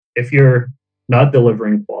if you're not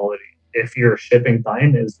delivering quality, if your shipping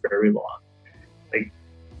time is very long, like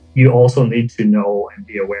you also need to know and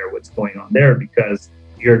be aware what's going on there, because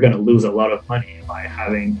you're going to lose a lot of money by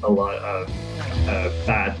having a lot of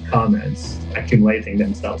bad comments accumulating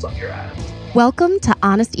themselves on your ads. Welcome to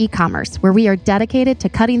Honest E-commerce, where we are dedicated to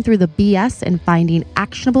cutting through the BS and finding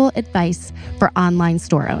actionable advice for online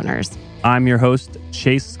store owners. I'm your host,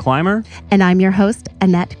 Chase Clymer. And I'm your host,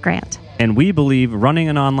 Annette Grant. And we believe running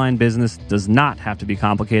an online business does not have to be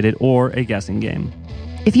complicated or a guessing game.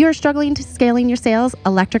 If you are struggling to scaling your sales,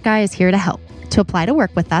 Electric Guy is here to help. To apply to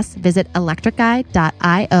work with us, visit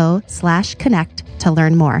electricguy.io/connect to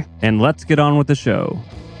learn more. And let's get on with the show.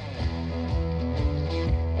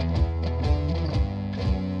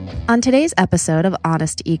 On today's episode of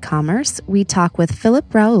Honest E-commerce, we talk with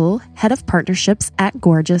Philip Raoul, Head of Partnerships at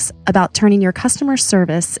Gorgias, about turning your customer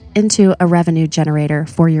service into a revenue generator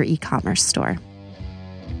for your e-commerce store.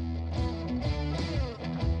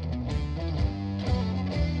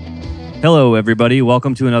 Hello, everybody.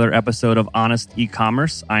 Welcome to another episode of Honest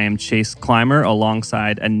E-commerce. I am Chase Clymer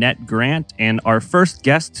alongside Annette Grant, and our first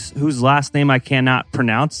guest, whose last name I cannot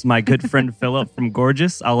pronounce, my good friend Philip from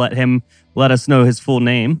Gorgias. I'll let him let us know his full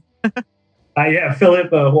name.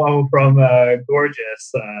 Philip Huang from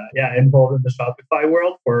Gorgias. Involved in the Shopify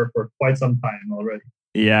world for quite some time already.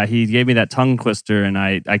 Yeah, he gave me that tongue twister, and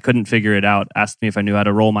I couldn't figure it out. Asked me if I knew how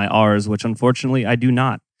to roll my R's, which unfortunately I do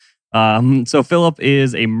not. So Philip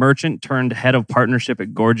is a merchant turned head of partnership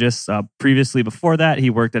at Gorgias. Previously, before that,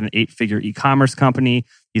 he worked at an 8-figure e-commerce company.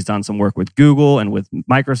 He's done some work with Google and with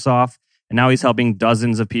Microsoft. And now he's helping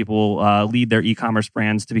dozens of people lead their e-commerce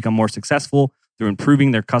brands to become more successful through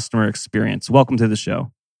improving their customer experience. Welcome to the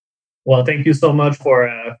show. Well, thank you so much for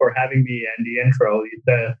having me and the intro.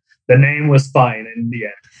 The name was fine in the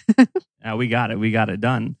end. We got it. We got it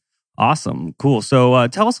done. Awesome. Cool. So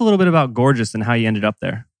tell us a little bit about Gorgias and how you ended up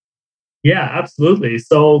there. Yeah, absolutely.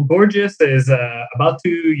 So Gorgias is about 2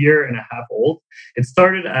 years and a half old. It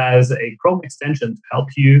started as a Chrome extension to help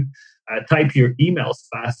you type your emails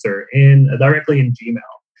faster directly in Gmail.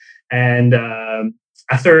 And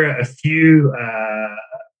after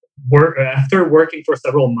working for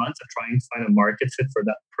several months and trying to find a market fit for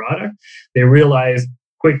that product, they realized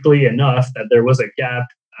quickly enough that there was a gap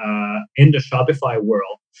in the Shopify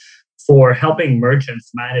world for helping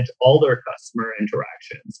merchants manage all their customer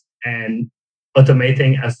interactions and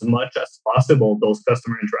automating as much as possible those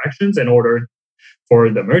customer interactions in order for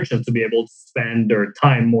the merchants to be able to spend their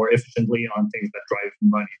time more efficiently on things that drive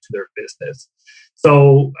money to their business.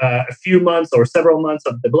 So a few months or several months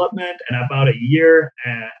of development, and about a year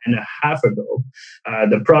and a half ago,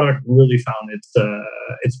 the product really found its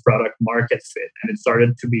product market fit, and it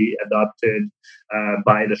started to be adopted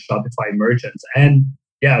by the Shopify merchants. And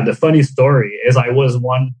yeah, the funny story is I was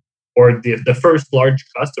the first large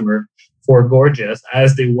customer for Gorgias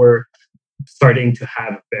as they were starting to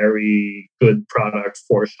have very good products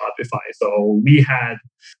for Shopify. So we had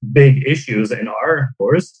big issues in our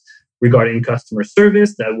course regarding customer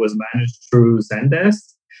service that was managed through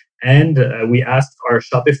Zendesk. And we asked our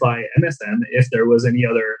Shopify MSM if there was any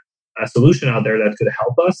other solution out there that could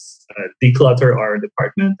help us declutter our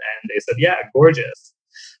department. And they said, yeah, Gorgias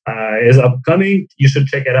is upcoming. You should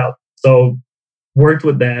check it out. So worked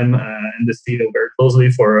with them and the CEO very closely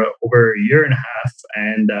for over a year and a half.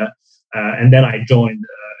 And then I joined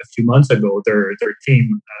a few months ago their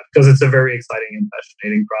team because it's a very exciting and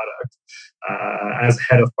fascinating product as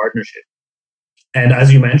head of partnership. And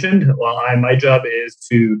as you mentioned, my job is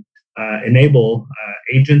to enable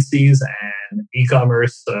agencies and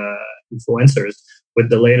e-commerce influencers with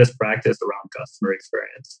the latest practice around customer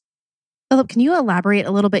experience. Philip, can you elaborate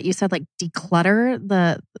a little bit? You said declutter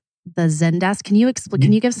the Zendesk. Can you explain?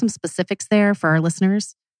 Can you give some specifics there for our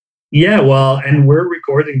listeners? Yeah, and we're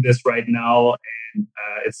recording this right now, and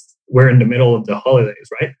we're in the middle of the holidays,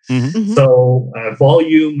 right? Mm-hmm. So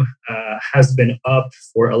volume has been up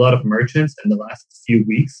for a lot of merchants in the last few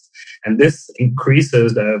weeks, and this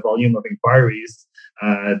increases the volume of inquiries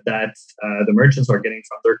that the merchants are getting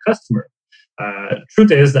from their customer.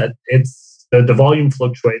 Truth is that the volume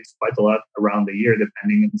fluctuates quite a lot around the year,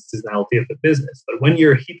 depending on the seasonality of the business. But when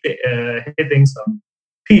you're hitting some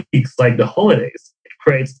peaks like the holidays, it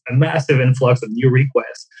creates a massive influx of new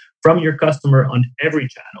requests from your customer on every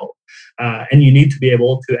channel. And you need to be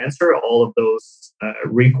able to answer all of those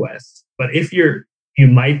requests. But if you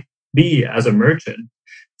might be, as a merchant,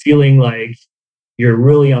 feeling like you're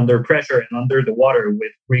really under pressure and under the water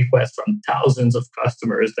with requests from thousands of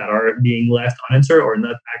customers that are being left unanswered or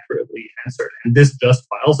not accurately answered. And this just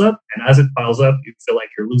piles up. And as it piles up, you feel like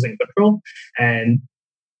you're losing control. And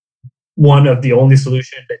one of the only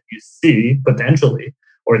solutions that see potentially,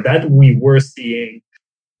 or that we were seeing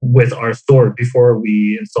with our store before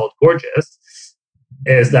we installed Gorgias,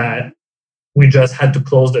 is that we just had to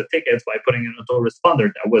close the tickets by putting in an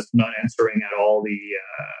autoresponder that was not answering at all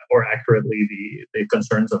or accurately the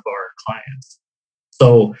concerns of our clients.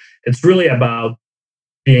 So it's really about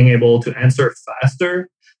being able to answer faster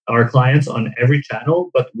our clients on every channel,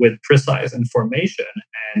 but with precise information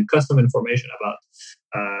and custom information about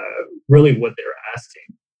really what they're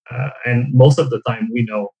asking. And most of the time, we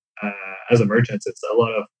know as a merchant, it's a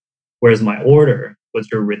lot of where's my order,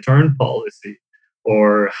 what's your return policy,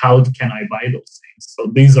 or how can I buy those things.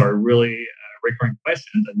 So these are really recurring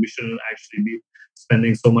questions that we shouldn't actually be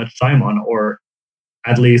spending so much time on, or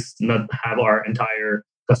at least not have our entire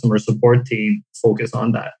customer support team focus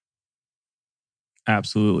on that.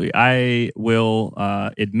 Absolutely. I will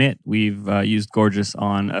admit we've used Gorgias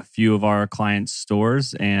on a few of our clients'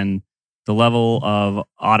 stores, and the level of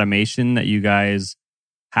automation that you guys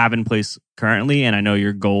have in place currently, and I know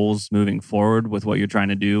your goals moving forward with what you're trying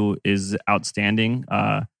to do, is outstanding.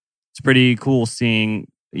 It's pretty cool seeing,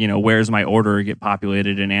 where's my order get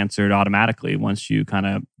populated and answered automatically once you kind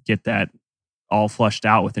of get that all flushed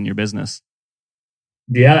out within your business.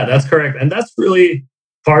 Yeah, that's correct. And that's really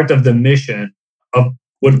part of the mission of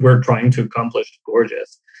what we're trying to accomplish at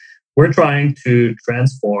Gorgias. We're trying to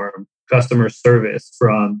transform customer service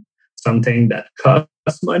from something that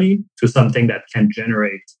costs money to something that can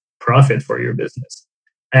generate profit for your business.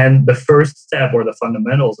 And the first step, or the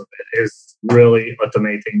fundamentals of it, is really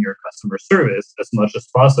automating your customer service as much as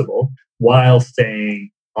possible while staying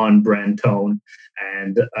on brand tone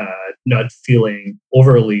and not feeling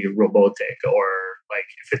overly robotic or like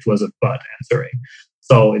if it was a bot answering.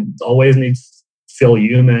 So it always needs to feel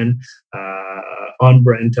human, on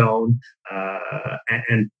brand tone,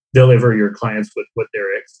 and deliver your clients with what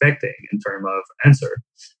they're expecting in terms of answer.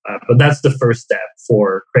 But that's the first step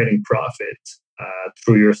for creating profit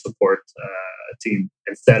through your support team,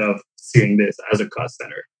 instead of seeing this as a cost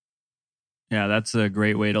center. Yeah, that's a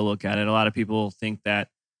great way to look at it. A lot of people think that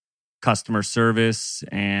customer service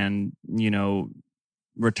and,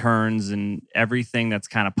 returns and everything that's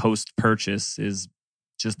kind of post-purchase is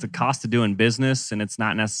just the cost of doing business, and it's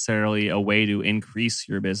not necessarily a way to increase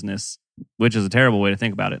your business, which is a terrible way to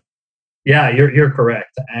think about it. Yeah, you're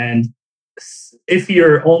correct. And if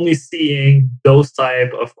you're only seeing those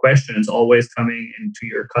type of questions always coming into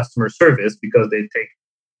your customer service because they take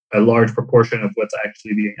a large proportion of what's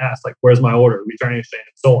actually being asked, like where's my order, return exchange,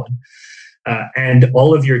 and so on, and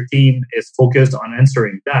all of your team is focused on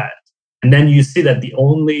answering that, and then you see that the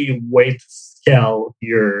only way to scale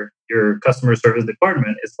your customer service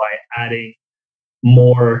department is by adding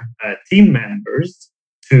more team members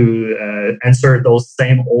to answer those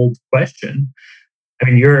same old questions. I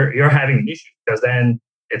mean, you're having an issue, because then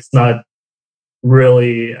it's not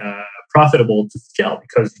really profitable to scale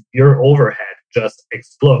because your overhead just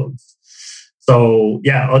explodes. So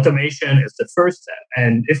yeah, automation is the first step.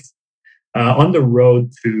 And if on the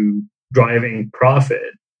road to driving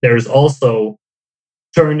profit, there's also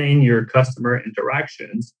turning your customer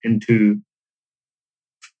interactions into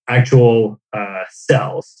actual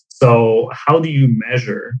sales. So how do you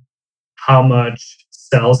measure how much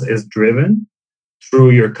sales is driven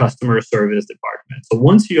through your customer service department? So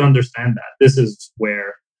once you understand that, this is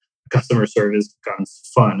where customer service becomes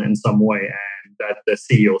fun in some way, and that the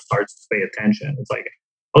CEO starts to pay attention. It's like,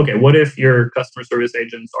 okay, what if your customer service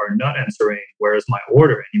agents are not answering where's my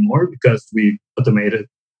order anymore because we automated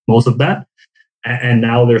most of that? And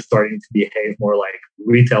now they're starting to behave more like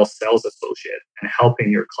retail sales associate and helping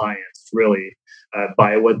your clients really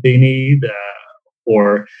buy what they need,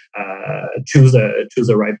 or choose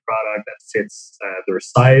the right product that fits their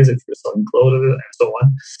size if you're selling clothes and so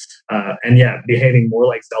on. And yeah, behaving more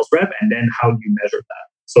like sales rep. And then how do you measure that?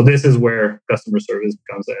 So this is where customer service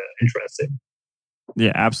becomes interesting.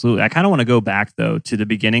 Yeah, absolutely. I kind of want to go back though to the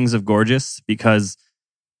beginnings of Gorgias, because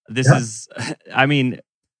this is, I mean,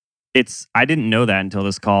 I didn't know that until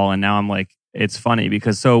this call, and now I'm like, it's funny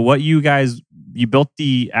because so what you built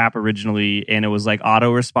the app originally, and it was like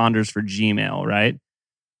autoresponders for Gmail, right?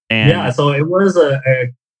 And yeah, so it was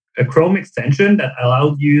a Chrome extension that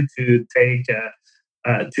allowed you to take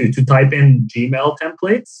to type in Gmail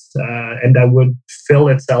templates, and that would fill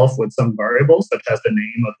itself with some variables such as the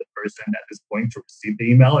name of the person that is going to receive the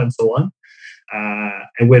email and so on,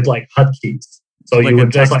 and with like hotkeys. So like you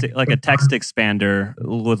would just like a text expander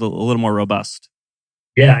with a little more robust.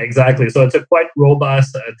 Yeah, exactly. So it's a quite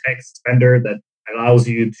robust text expander that allows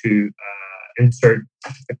you to insert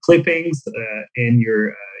clippings in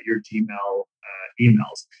your Gmail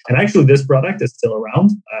emails. And actually, this product is still around.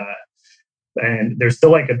 And there's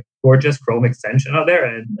still like a gorgeous Chrome extension out there,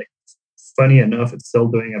 and like funny enough, it's still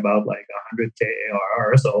doing about like 100K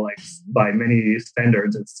ARR. So like by many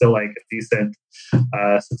standards, it's still like a decent,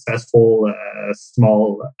 successful,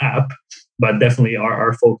 small app. But definitely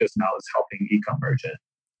our focus now is helping e-commerce.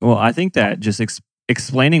 Well, I think that just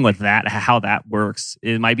explaining how that works,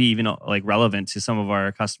 it might be even like relevant to some of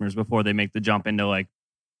our customers before they make the jump into like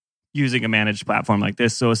using a managed platform like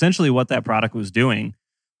this. So essentially what that product was doing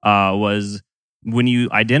was when you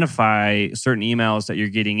identify certain emails that you're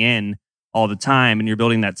getting in all the time and you're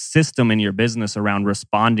building that system in your business around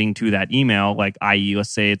responding to that email, like i.e., let's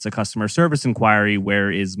say it's a customer service inquiry, where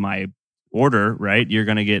is my order, right? You're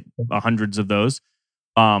going to get hundreds of those.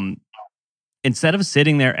 Instead of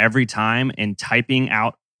sitting there every time and typing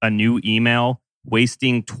out a new email,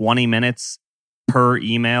 wasting 20 minutes per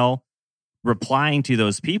email, replying to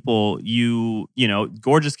those people,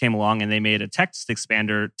 Gorgias came along and they made a text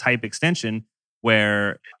expander type extension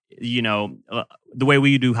where, the way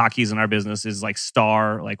we do hotkeys in our business is like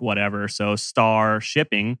star, like whatever. So star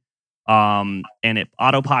shipping, and it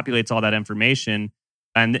auto-populates all that information.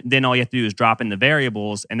 And then all you have to do is drop in the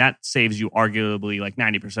variables, and that saves you arguably like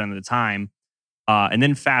 90% of the time. And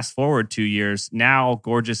then fast forward 2 years, now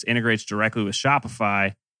Gorgias integrates directly with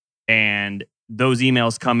Shopify, and those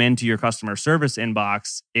emails come into your customer service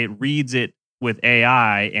inbox. It reads it with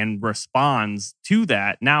AI and responds to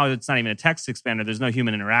that. Now it's not even a text expander. There's no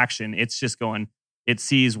human interaction. It's just going, it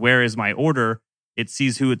sees where is my order. It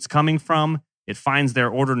sees who it's coming from. It finds their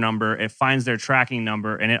order number. It finds their tracking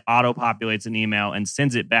number, and it auto-populates an email and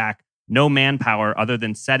sends it back. No manpower other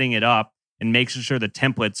than setting it up and making sure the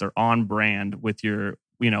templates are on brand with your,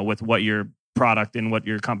 with what your product and what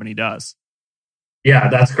your company does. Yeah,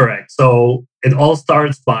 that's correct. So it all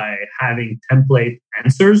starts by having template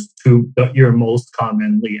answers to your most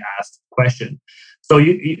commonly asked question. So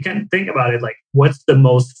you can think about it like, what's the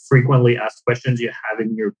most frequently asked questions you have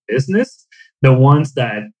in your business? The ones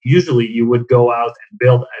that usually you would go out and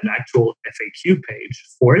build an actual FAQ page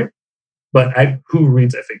for it. But who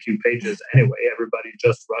reads FAQ pages anyway? Everybody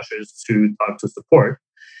just rushes to talk to support.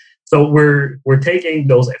 So we're taking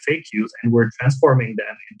those FAQs and we're transforming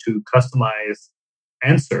them into customized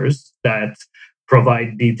answers that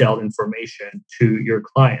provide detailed information to your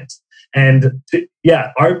clients. And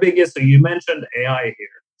our biggest, so you mentioned AI here.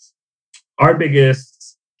 Our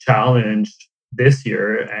biggest challenge this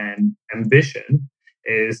year and ambition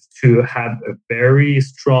is to have a very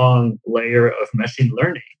strong layer of machine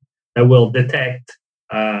learning that will detect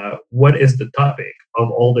what is the topic of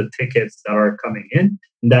all the tickets that are coming in,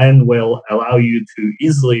 and then will allow you to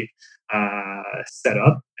easily set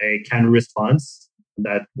up a canned response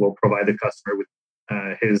that will provide the customer with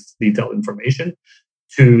his detailed information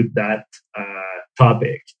to that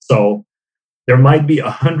topic. So there might be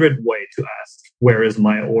 100 ways to ask, where is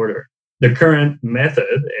my order? The current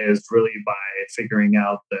method is really by figuring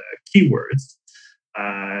out the keywords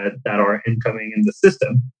that are incoming in the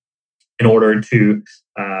system in order to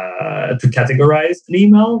categorize an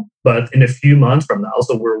email. But in a few months from now,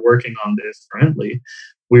 so we're working on this currently,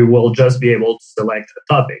 we will just be able to select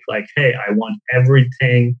a topic like, hey, I want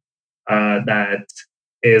everything that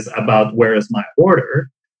is about where is my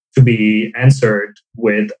order to be answered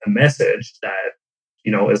with a message that,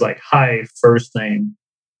 is like, hi, first name,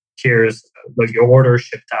 here's like your order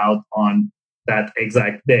shipped out on that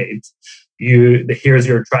exact date. Here's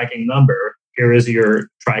your tracking number. Here is your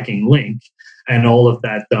tracking link, and all of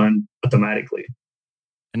that done automatically.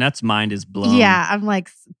 And that's mind is blown. Yeah, I'm like,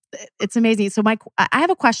 it's amazing. So I have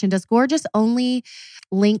a question. Does Gorgias only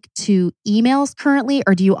link to emails currently,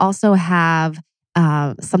 or do you also have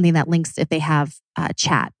something that links if they have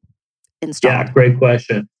chat installed? Yeah, great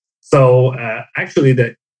question. So actually,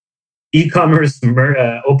 the e-commerce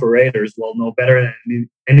operators will know better than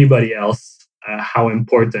anybody else how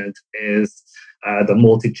important is the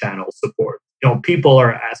multi-channel support. People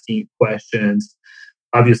are asking questions,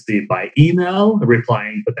 obviously by email,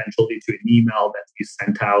 replying potentially to an email that you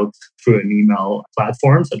sent out through an email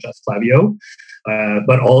platform such as Klaviyo.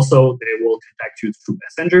 But also they will contact you through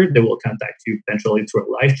Messenger. They will contact you potentially through a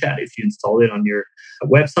live chat if you install it on your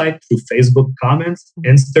website, through Facebook comments,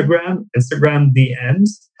 Instagram DMs,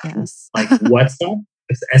 yes, like WhatsApp,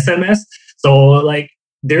 it's SMS. So like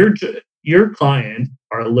your client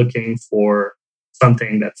are looking for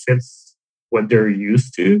something that fits what they're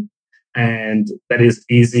used to, and that is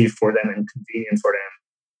easy for them and convenient for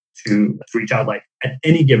them to reach out like at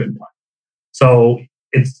any given time. So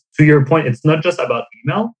it's, to your point, it's not just about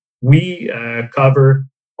email. We cover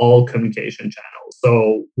all communication channels.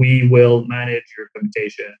 So we will manage your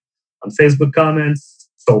communication on Facebook comments.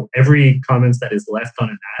 So every comments that is left on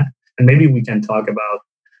an ad And maybe we can talk about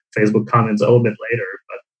Facebook comments a little bit later.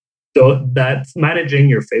 But so that's managing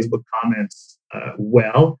your Facebook comments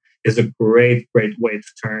well is a great way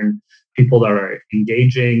to turn people that are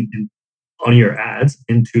engaging on your ads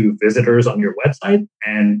into visitors on your website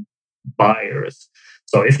and buyers.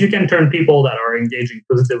 So if you can turn people that are engaging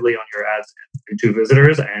positively on your ads into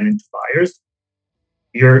visitors and into buyers,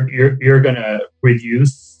 you're gonna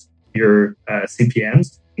reduce your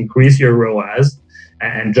CPMs, increase your ROAS,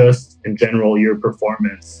 and just in general your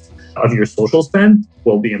performance of your social spend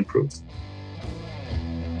will be improved.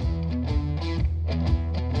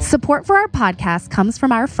 Support for our podcast comes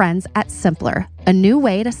from our friends at Simpler, a new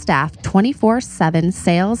way to staff 24/7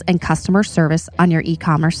 sales and customer service on your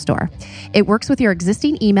e-commerce store. It works with your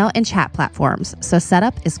existing email and chat platforms, so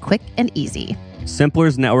setup is quick and easy.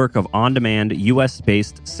 Simpler's network of on-demand,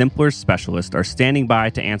 US-based Simpler specialists are standing by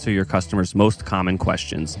to answer your customers' most common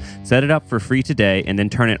questions. Set it up for free today and then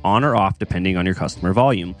turn it on or off depending on your customer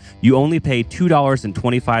volume. You only pay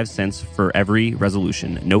 $2.25 for every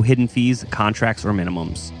resolution. No hidden fees, contracts, or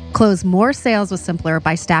minimums. Close more sales with Simpler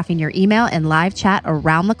by staffing your email and live chat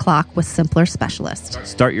around the clock with Simpler specialists.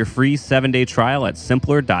 Start your free 7-day trial at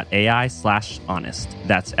simpler.ai/honest.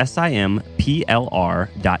 That's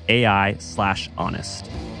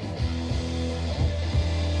simpler.ai/honest.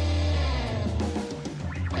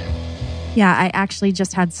 Yeah, I actually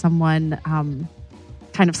just had someone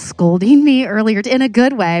kind of scolding me earlier in a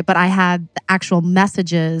good way, but I had the actual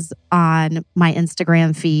messages on my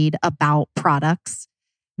Instagram feed about products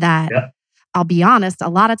that I'll be honest, a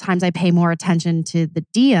lot of times I pay more attention to the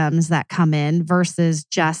DMs that come in versus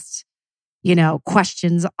just,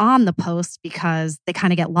 questions on the post because they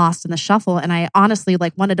kind of get lost in the shuffle. And I honestly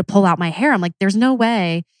wanted to pull out my hair. I'm like, there's no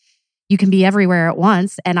way you can be everywhere at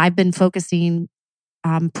once. And I've been focusing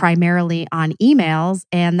primarily on emails,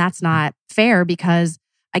 and that's not fair because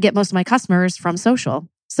I get most of my customers from social.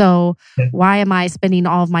 So why am I spending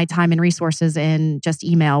all of my time and resources in just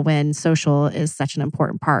email when social is such an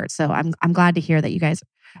important part? So I'm glad to hear that you guys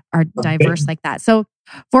are diverse like that. So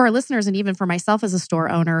for our listeners and even for myself as a store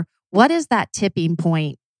owner, what is that tipping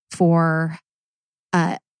point for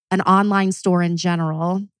an online store in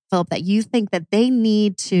general, Philip, that you think that they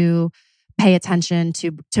need to pay attention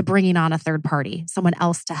to bringing on a third party, someone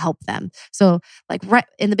else to help them? So right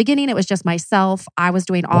in the beginning, it was just myself. I was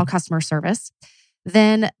doing all customer service.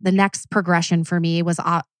 Then the next progression for me was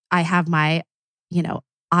I have my,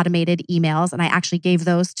 automated emails, and I actually gave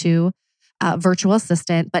those to a virtual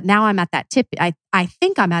assistant. But now I'm at that I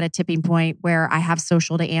think I'm at a tipping point where I have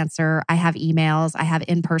social to answer, I have emails, I have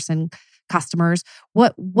in-person customers.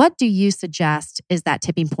 What do you suggest is that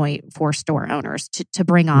tipping point for store owners to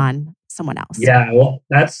bring on someone else? Yeah, well,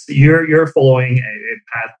 that's you're following a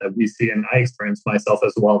path that we see, and I experience myself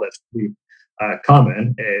as well. That's pretty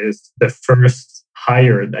common. Is the first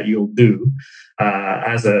hire that you'll do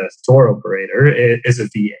as a store operator is a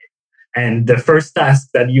VA. And the first task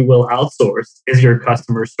that you will outsource is your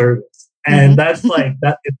customer service. And that's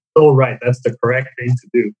that is so right. That's the correct thing to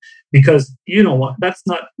do. Because you know what, that's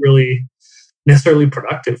not really necessarily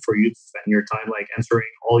productive for you to spend your time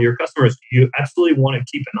answering all your customers. You absolutely want to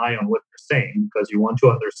keep an eye on what they're saying because you want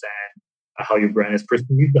to understand how your brand is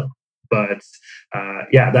perceived. But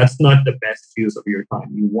that's not the best use of your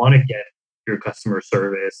time. You want to get your customer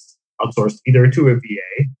service outsourced either to a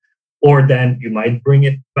VA, or then you might bring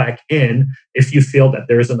it back in if you feel that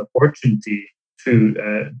there's an opportunity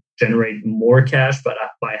to generate more cash, but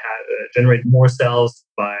generate more sales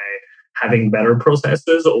by having better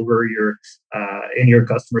processes over your in your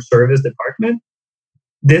customer service department.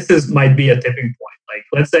 Might be a tipping point.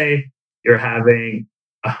 Let's say you're having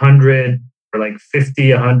 100 or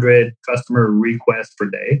 50, 100 customer requests per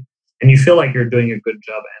day, and you feel like you're doing a good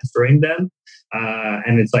job answering them,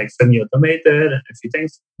 and it's semi-automated and a few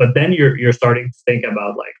things. But then you're starting to think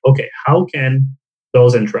about okay, how can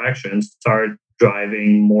those interactions start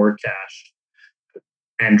driving more cash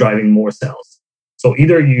and driving more sales? So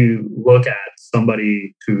either you look at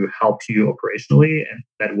somebody to help you operationally, and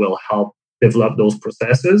that will help develop those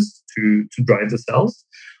processes to drive the sales,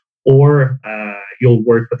 or you'll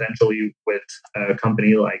work potentially with a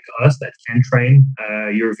company like us that can train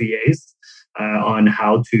your VAs on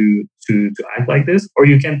how to act like this, or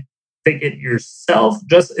you can take it yourself.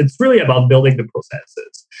 It's really about building the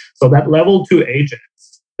processes. So that level 2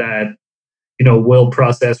 agents that will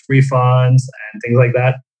process refunds and things like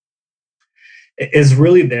that is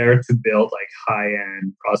really there to build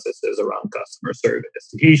high-end processes around customer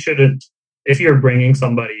service. He shouldn't. If you're bringing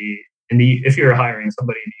somebody if you're hiring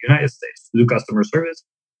somebody in the United States to do customer service,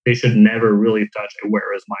 they should never really touch a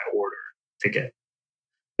 "where is my order" ticket.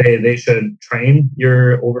 They should train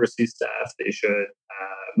your overseas staff. They should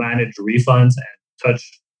manage refunds and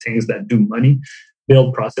touch things that do money,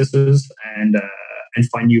 build processes, and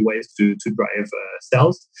find new ways to drive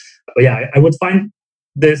sales. But yeah, I would find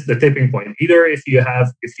this the tipping point. Either if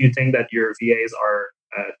you think that your VAs are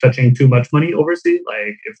touching too much money overseas,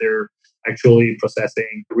 like if they're actually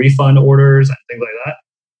processing refund orders and things like that,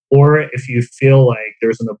 or if you feel like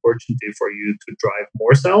there's an opportunity for you to drive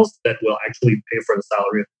more sales that will actually pay for the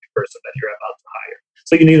salary of the person that you're about to hire.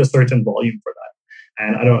 So you need a certain volume for that.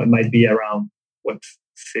 And I don't know, it might be around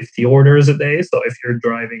 50 orders a day. So if you're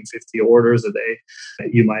driving 50 orders a day,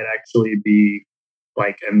 you might actually be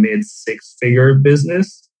like a mid 6-figure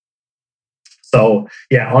business. So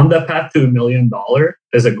yeah, on the path to $1 million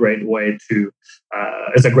is a great way to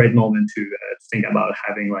is a great moment to think about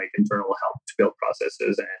having like internal help to build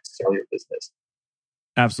processes and scale your business.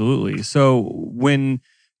 Absolutely. So when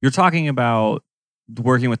you're talking about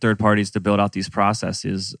working with third parties to build out these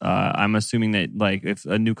processes, I'm assuming that like if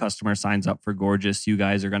a new customer signs up for Gorgias, you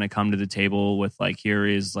guys are going to come to the table with like, here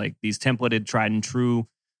is like these templated, tried and true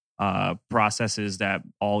processes that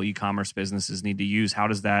all e-commerce businesses need to use. How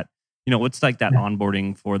does that, what's like that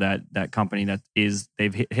onboarding for that company that is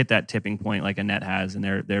they've hit that tipping point like a Net has, and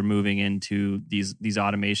they're moving into these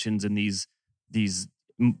automations and these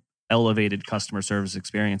elevated customer service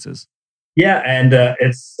experiences? Yeah, and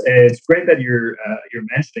it's great that you're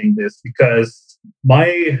mentioning this, because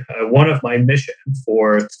one of my missions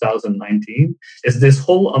for 2019 is this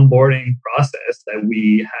whole onboarding process that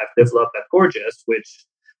we have developed at Gorgias, which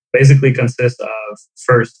basically consists of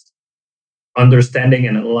first understanding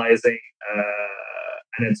and analyzing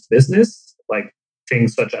its business, like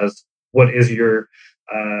things such as what is your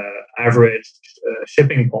average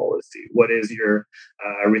shipping policy, what is your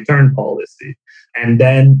return policy, and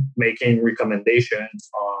then making recommendations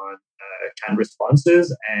on canned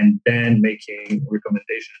responses, and then making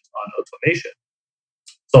recommendations on automation.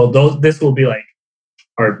 So this will be like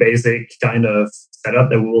our basic kind of setup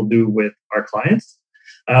that we will do with our clients.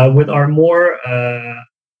 With our more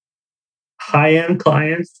high-end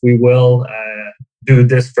clients, we will do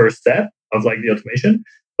this first step of like the automation,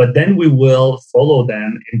 but then we will follow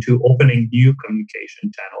them into opening new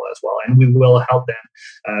communication channel as well, and we will help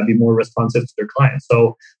them be more responsive to their clients.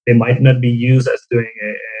 So they might not be used as doing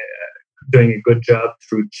a good job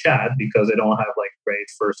through chat because they don't have like great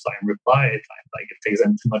first-time reply time. Like it takes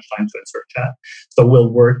them too much time to insert chat. So we'll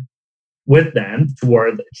work with them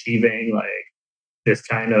toward achieving like this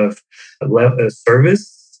kind of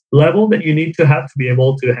service level that you need to have to be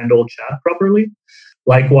able to handle chat properly.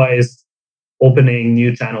 Likewise, opening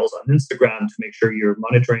new channels on Instagram to make sure you're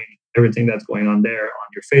monitoring everything that's going on there, on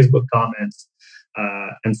your Facebook comments,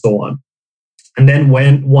 and so on. And then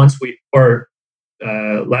last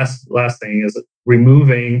thing is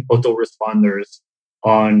removing autoresponders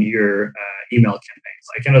on your email campaigns.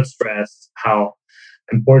 I cannot stress how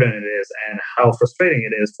important it is and how frustrating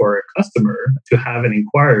it is for a customer to have an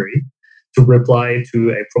inquiry to reply to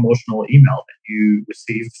a promotional email that you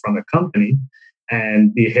received from a company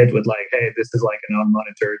and be hit with like, hey, this is like an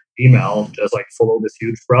unmonitored email, just like follow this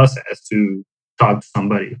huge process to talk to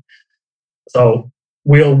somebody. So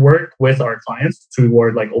we'll work with our clients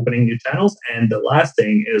toward like opening new channels. And the last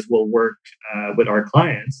thing is we'll work with our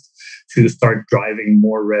clients to start driving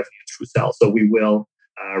more revenue through sales. So we will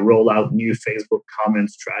roll out new Facebook comment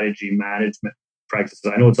strategy management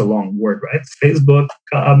practices. I know it's a long word, right? Facebook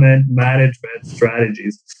comment management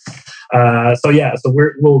strategies. So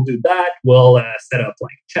we'll do that. We'll set up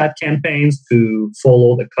like chat campaigns to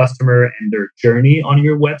follow the customer and their journey on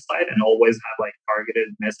your website, and always have like targeted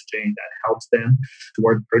messaging that helps them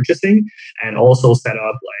toward purchasing, and also set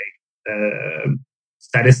up like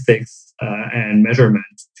statistics and measurement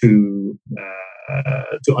to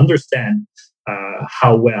understand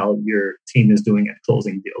how well your team is doing at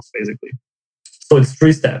closing deals, basically. So it's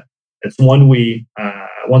 3 steps. It's once we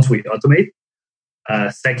automate.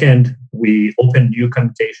 Second, we open new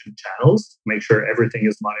communication channels, make sure everything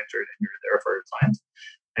is monitored and you're there for your clients.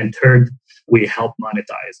 And third, we help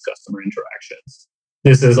monetize customer interactions.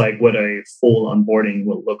 This is like what a full onboarding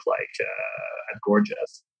will look like at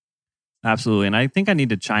Gorgias. Absolutely. And I think I need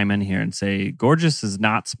to chime in here and say Gorgias is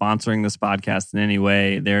not sponsoring this podcast in any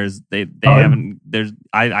way.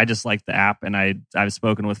 I just like the app, and I've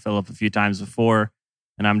spoken with Philip a few times before,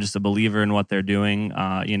 and I'm just a believer in what they're doing.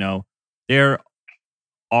 There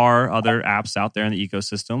are other apps out there in the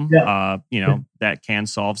ecosystem, that can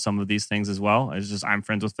solve some of these things as well. It's just I'm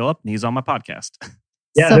friends with Philip and he's on my podcast.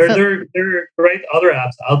 Yeah, so there are great other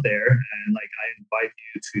apps out there, and like I invite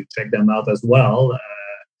you to check them out as well.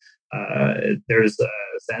 There's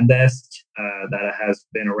Zendesk that has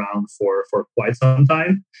been around for quite some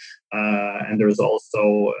time. And there's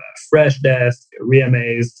also Freshdesk,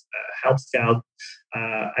 Reamaze, Help Scout.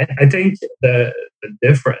 I think the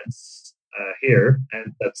difference here,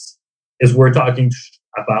 and is we're talking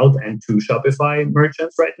about and to Shopify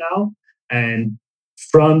merchants right now. And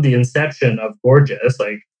from the inception of Gorgias,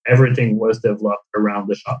 like everything was developed around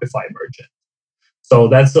the Shopify merchant. So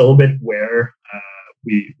that's a little bit where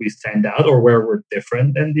we stand out, or where we're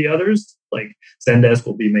different than the others. Like Zendesk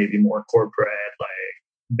will be maybe more corporate, like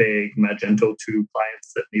big Magento 2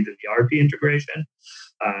 clients that need an ERP integration.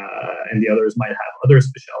 And the others might have other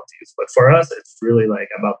specialties. But for us, it's really like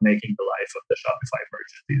about making the life of the Shopify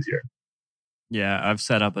merchant easier. Yeah, I've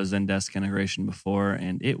set up a Zendesk integration before,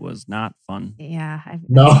 and it was not fun. Yeah, I've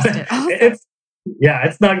No, used it also.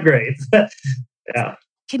 it's not great. Yeah.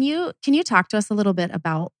 Can you talk to us a little bit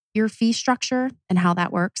about your fee structure and how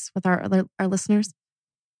that works with our listeners?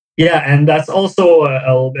 Yeah, and that's also a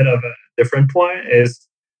little bit of a different point. Is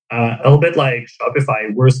a little bit like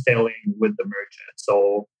Shopify, we're scaling with the merchant.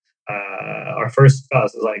 So our first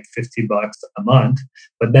cost is like $50 a month,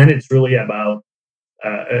 but then it's really about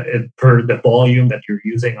per the volume that you're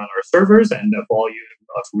using on our servers and the volume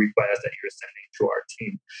of requests that you're sending to our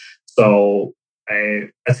team. So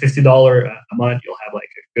at $50 a month,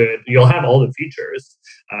 you'll have all the features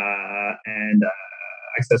and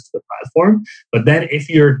access to the platform. But then if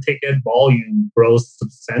your ticket volume grows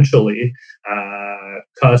substantially,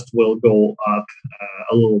 cost will go up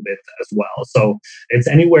a little bit as well. So it's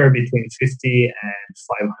anywhere between $50 and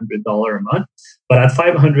 $500 a month. But at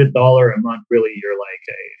 $500 a month, really, you're like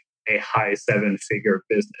a high seven-figure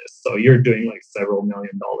business. So you're doing like several $1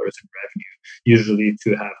 million in revenue, usually,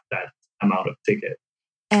 to have that amount of ticket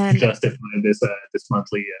and justify this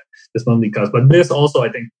monthly cost. But this also,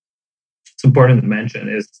 I think, it's important to mention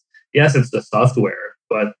is, yes, it's the software,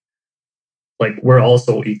 but like we're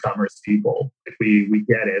also e-commerce people. Like we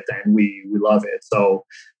get it and we love it. So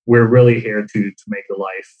we're really here to make the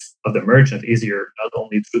life of the merchant easier, not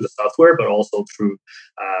only through the software, but also through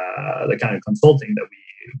the kind of consulting that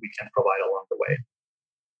we can provide along the way.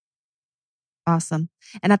 Awesome.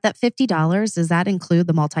 And at that $50, does that include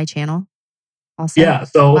the multi-channel also? Yeah.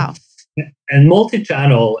 So, wow. And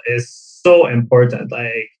multi-channel is so important.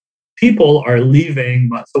 Like people are leaving,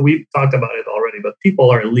 so we've talked about it already, but people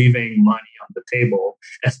are leaving money on the table,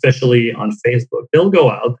 especially on Facebook. They'll go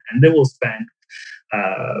out and they will spend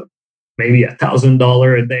maybe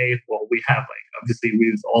 $1,000 a day. Well, we have obviously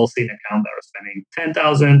we've all seen accounts that are spending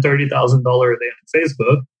 $10,000, $30,000 a day on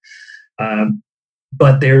Facebook.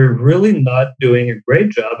 But they're really not doing a great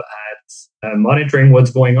job at monitoring what's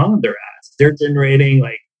going on in their ads. They're generating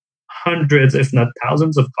like hundreds, if not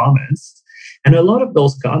thousands, of comments. And a lot of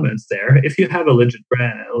those comments there, if you have a legit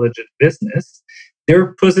brand and a legit business,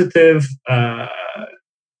 they're positive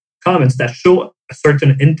comments that show a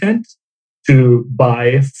certain intent to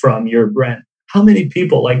buy from your brand. How many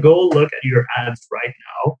people go look at your ads right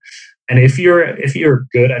now? And if you're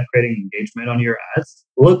good at creating engagement on your ads,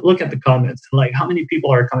 look at the comments. And how many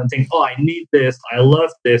people are commenting, "Oh, I need this. I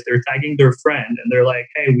love this." They're tagging their friend and they're like,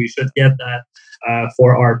 "Hey, we should get that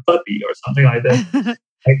for our puppy," or something like that.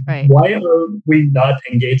 Right. Why are we not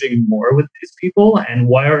engaging more with these people? And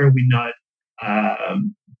why are we not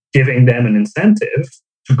giving them an incentive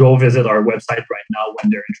to go visit our website right now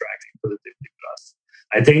when they're interacting positively with us?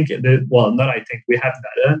 I think we have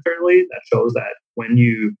data internally that shows that when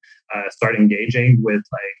you start engaging with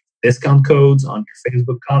discount codes on your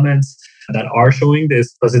Facebook comments that are showing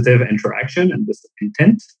this positive interaction and this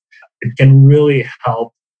intent, it can really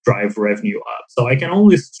help drive revenue up. So I can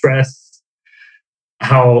only stress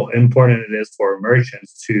how important it is for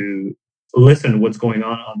merchants to listen to what's going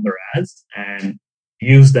on their ads and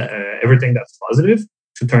use everything that's positive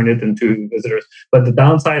to turn it into visitors. But the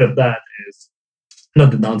downside of that is, not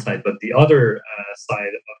the downside, but the other side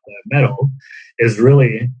of the medal is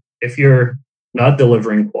really if you're not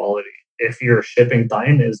delivering quality, if your shipping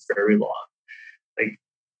time is very long,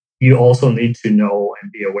 you also need to know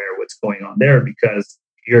and be aware what's going on there, because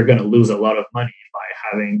you're going to lose a lot of money by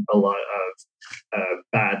having a lot of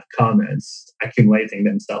bad comments accumulating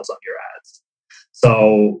themselves on your ads.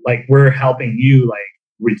 So we're helping you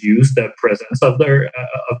reduce the presence of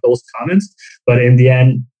those comments, but in the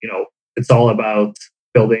end, it's all about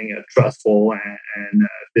building a trustful and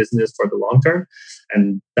business for the long term,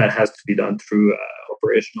 and that has to be done through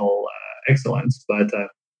operational excellence.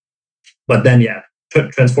 But then,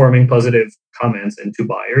 transforming positive comments into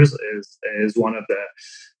buyers is one of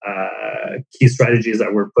the key strategies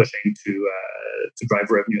that we're pushing to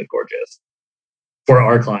drive revenue at Gorgias for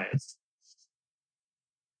our clients.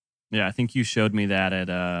 Yeah, I think you showed me that at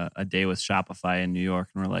a day with Shopify in New York,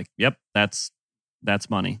 and we're like, "Yep, that's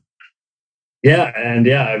money." Yeah, and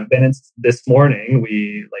yeah, I've been in this morning.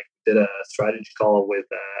 We did a strategy call with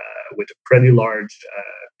a pretty large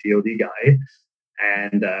POD guy,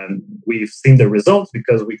 and we've seen the results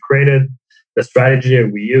because we created the strategy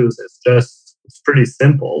we use. It's pretty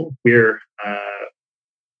simple. We're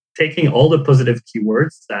taking all the positive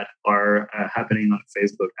keywords that are happening on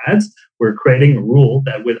Facebook ads. We're creating a rule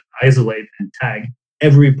that would isolate and tag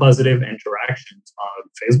every positive interactions on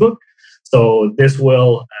Facebook. So this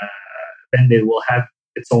will then they will have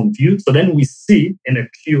its own view. So then we see in a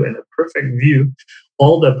queue, in a perfect view,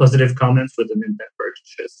 all the positive comments with an intent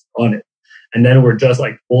purchase on it. And then we're just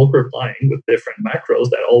like bulk replying with different macros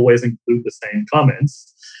that always include the same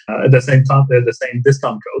comments, the same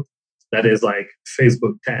discount code that is like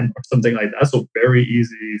Facebook 10 or something like that. So very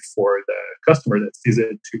easy for the customer that sees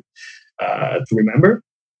it to remember.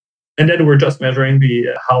 And then we're just measuring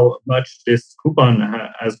how much this coupon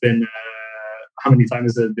has been, how many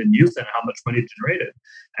times it has been used, and how much money it generated.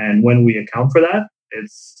 And when we account for that,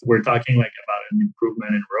 we're talking like about an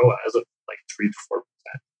improvement in ROAS of like 3 to 4%.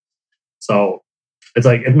 So it's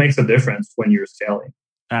like it makes a difference when you're scaling.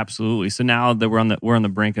 Absolutely. So now that we're on the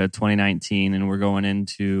brink of 2019 and we're going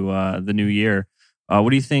into the new year, what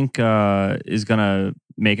do you think is going to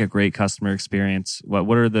make a great customer experience?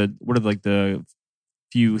 What are the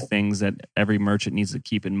few things that every merchant needs to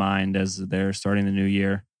keep in mind as they're starting the new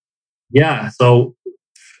year? Yeah. So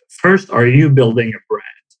first, are you building a brand?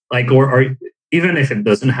 Even if it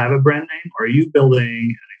doesn't have a brand name, are you building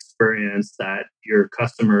an experience that your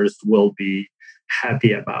customers will be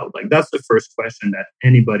happy about? Like that's the first question that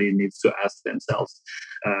anybody needs to ask themselves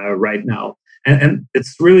right now. And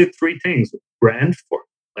it's really three things. Brand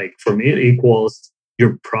for me, it equals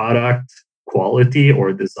your product quality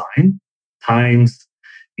or design times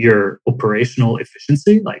your operational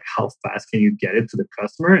efficiency, like how fast can you get it to the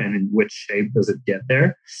customer and in which shape does it get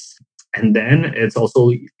there. And then it's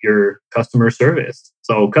also your customer service.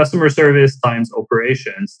 So customer service times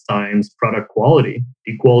operations times product quality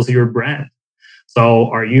equals your brand. So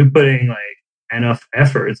are you putting like enough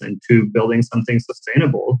efforts into building something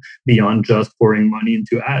sustainable beyond just pouring money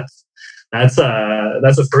into ads? That's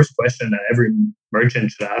the first question that every merchant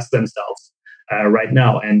should ask themselves right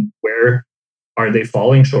now. And where are they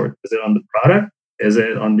falling short? Is it on the product? Is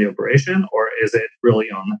it on the operation? Or is it really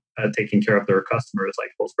on taking care of their customers, like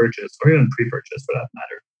post-purchase or even pre-purchase for that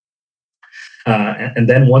matter? And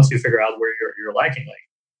then once you figure out where you're lacking, like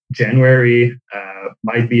January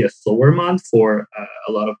might be a slower month for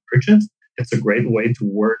a lot of merchants. It's a great way to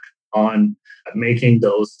work on making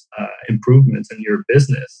those improvements in your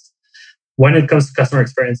business. When it comes to customer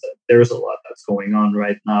experience, there's a lot that's going on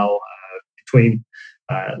right now between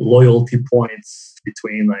loyalty points,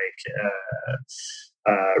 between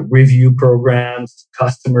review programs,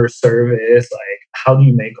 customer service. Like, how do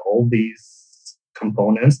you make all these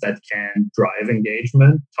components that can drive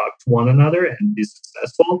engagement, talk to one another, and be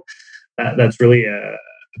successful? That's really a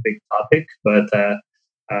big topic. But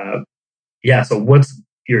so what's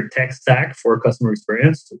your tech stack for customer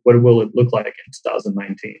experience? What will it look like in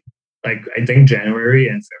 2019? Like, I think January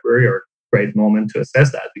and February are great moment to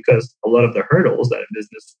assess that, because a lot of the hurdles that a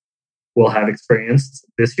business will have experienced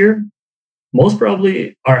this year most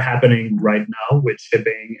probably are happening right now with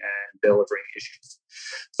shipping and delivering issues.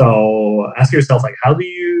 So ask yourself, like, how do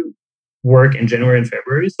you work in January and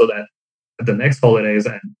February so that at the next holidays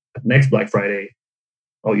and at next Black Friday,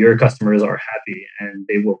 your customers are happy and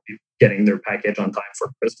they will be getting their package on time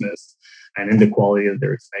for Christmas and in the quality that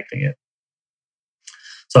they're expecting it.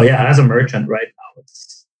 So yeah, as a merchant right now,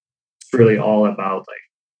 it's really all about like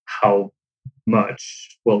how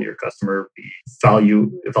much will your customer be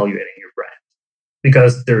evaluating your brand,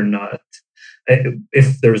 because they're not.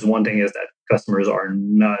 If there's one thing is that customers are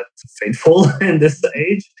not faithful in this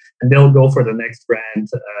age, and they'll go for the next brand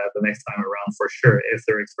the next time around for sure if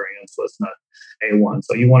their experience was not A1.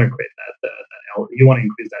 So you want to create you want to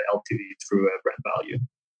increase that LTV through brand value.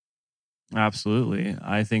 Absolutely.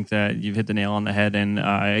 I think that you've hit the nail on the head, and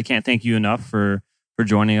I can't thank you enough for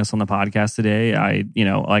joining us on the podcast today.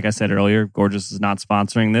 Like I said earlier, Gorgias is not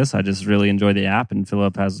sponsoring this. I just really enjoy the app, and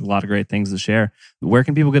Philip has a lot of great things to share. Where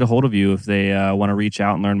can people get a hold of you if they want to reach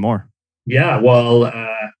out and learn more? Yeah, well,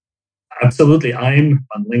 absolutely. I'm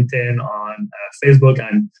on LinkedIn, on Facebook.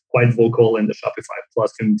 I'm quite vocal in the Shopify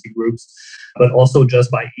Plus community groups, but also just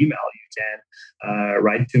by email. You can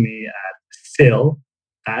write to me at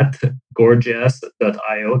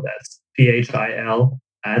phil@gorgias.io. That's PHIL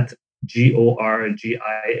at GORGIAS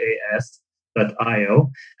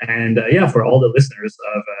And for all the listeners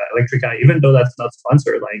of Electric Eye, even though that's not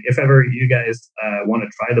sponsored, like if ever you guys want to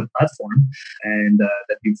try the platform and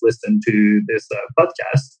that you've listened to this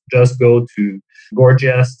podcast, just go to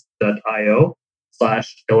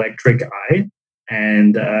gorgias.io/Electric Eye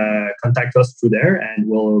and contact us through there, and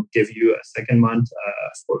we'll give you a second month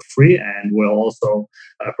for free, and we'll also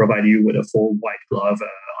provide you with a full white glove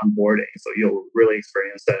onboarding, so you'll really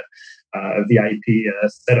experience a VIP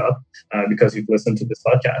setup because you've listened to this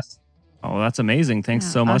podcast. Oh, that's amazing. Thanks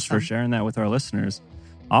so much for sharing that with our listeners.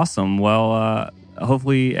 Awesome. Well,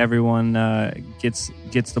 hopefully everyone gets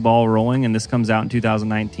the ball rolling, and this comes out in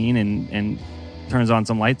 2019 and turns on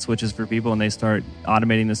some light switches for people, and they start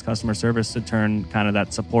automating this customer service to turn kind of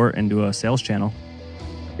that support into a sales channel.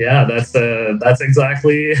 Yeah, that's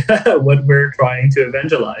exactly what we're trying to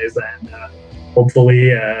evangelize, and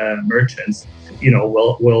hopefully merchants,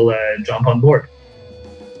 will jump on board.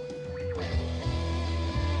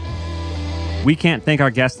 We can't thank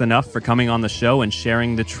our guests enough for coming on the show and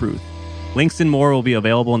sharing the truth. Links and more will be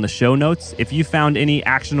available in the show notes. If you found any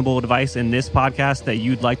actionable advice in this podcast that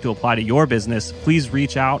you'd like to apply to your business, please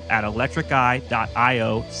reach out at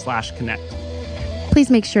electriceye.io/connect. Please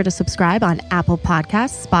make sure to subscribe on Apple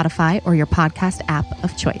Podcasts, Spotify, or your podcast app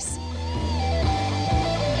of choice.